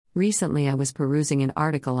Recently I was perusing an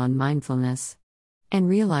article on mindfulness and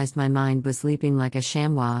realized my mind was leaping like a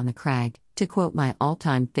chamois on the crag, to quote my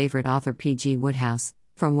all-time favorite author P.G. Wodehouse,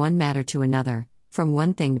 from one matter to another, from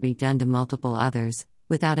one thing to be done to multiple others,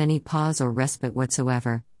 without any pause or respite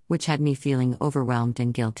whatsoever, which had me feeling overwhelmed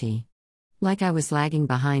and guilty. Like I was lagging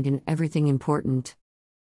behind in everything important.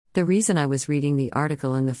 The reason I was reading the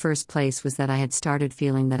article in the first place was that I had started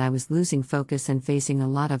feeling that I was losing focus and facing a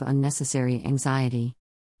lot of unnecessary anxiety.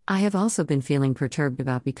 I have also been feeling perturbed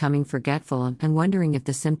about becoming forgetful and wondering if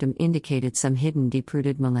the symptom indicated some hidden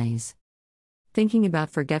deep-rooted malaise. Thinking about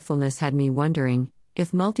forgetfulness had me wondering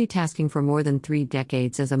if multitasking for more than 3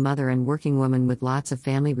 decades as a mother and working woman with lots of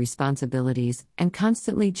family responsibilities and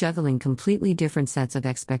constantly juggling completely different sets of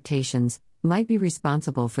expectations might be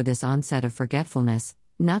responsible for this onset of forgetfulness,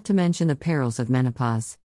 not to mention the perils of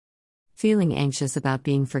menopause. Feeling anxious about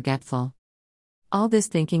being forgetful. All this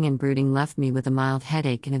thinking and brooding left me with a mild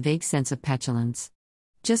headache and a vague sense of petulance.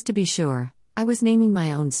 Just to be sure, I was naming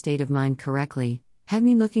my own state of mind correctly, had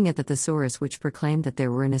me looking at the thesaurus which proclaimed that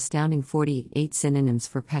there were an astounding 48 synonyms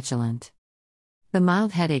for petulant. The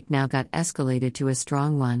mild headache now got escalated to a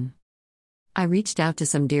strong one. I reached out to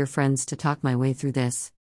some dear friends to talk my way through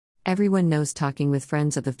this. Everyone knows talking with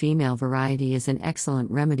friends of the female variety is an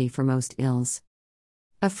excellent remedy for most ills.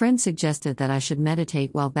 A friend suggested that I should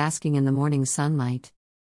meditate while basking in the morning sunlight.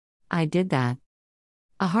 I did that.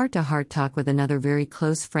 A heart-to-heart talk with another very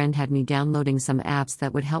close friend had me downloading some apps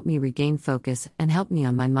that would help me regain focus and help me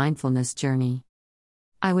on my mindfulness journey.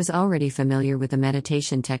 I was already familiar with the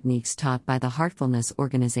meditation techniques taught by the Heartfulness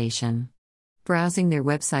organization. Browsing their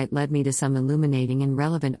website led me to some illuminating and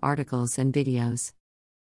relevant articles and videos.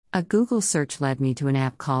 A Google search led me to an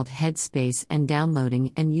app called Headspace, and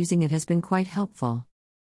downloading and using it has been quite helpful.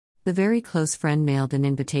 The very close friend mailed an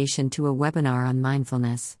invitation to a webinar on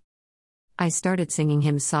mindfulness. I started singing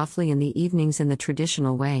hymns softly in the evenings in the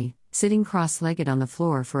traditional way, sitting cross-legged on the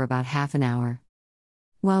floor for about half an hour.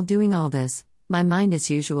 While doing all this, my mind,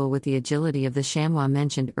 as usual with the agility of the chamois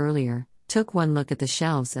mentioned earlier, took one look at the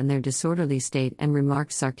shelves and their disorderly state and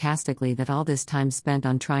remarked sarcastically that all this time spent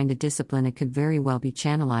on trying to discipline it could very well be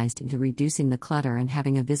channelized into reducing the clutter and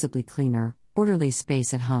having a visibly cleaner, orderly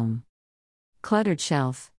space at home. Cluttered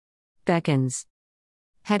shelf beckons.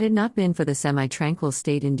 Had it not been for the semi-tranquil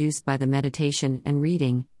state induced by the meditation and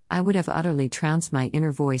reading, I would have utterly trounced my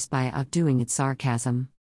inner voice by outdoing its sarcasm.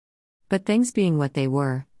 But things being what they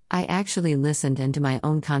were, I actually listened and, to my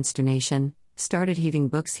own consternation, started heaving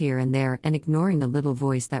books here and there and ignoring the little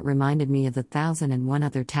voice that reminded me of the 1,001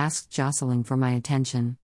 other tasks jostling for my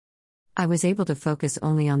attention. I was able to focus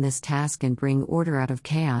only on this task and bring order out of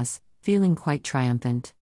chaos, feeling quite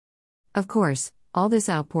triumphant. Of course, all this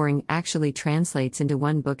outpouring actually translates into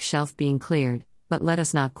one bookshelf being cleared, but let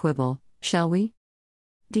us not quibble, shall we?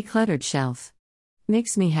 Decluttered shelf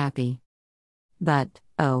makes me happy. But,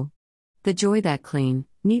 oh, the joy that clean,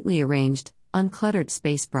 neatly arranged, uncluttered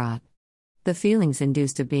space brought. The feelings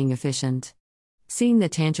induced of being efficient. Seeing the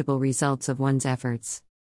tangible results of one's efforts.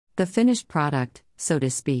 The finished product, so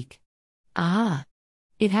to speak. Ah!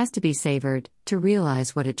 It has to be savored, to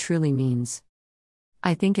realize what it truly means.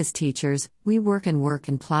 I think as teachers, we work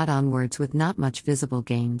and plod onwards with not much visible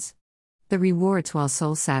gains. The rewards, while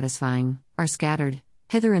soul-satisfying, are scattered,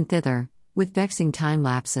 hither and thither, with vexing time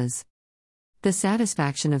lapses. The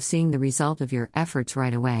satisfaction of seeing the result of your efforts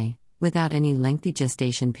right away, without any lengthy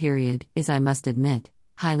gestation period, is, I must admit,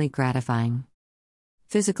 highly gratifying.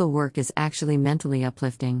 Physical work is actually mentally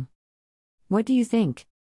uplifting. What do you think?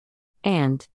 And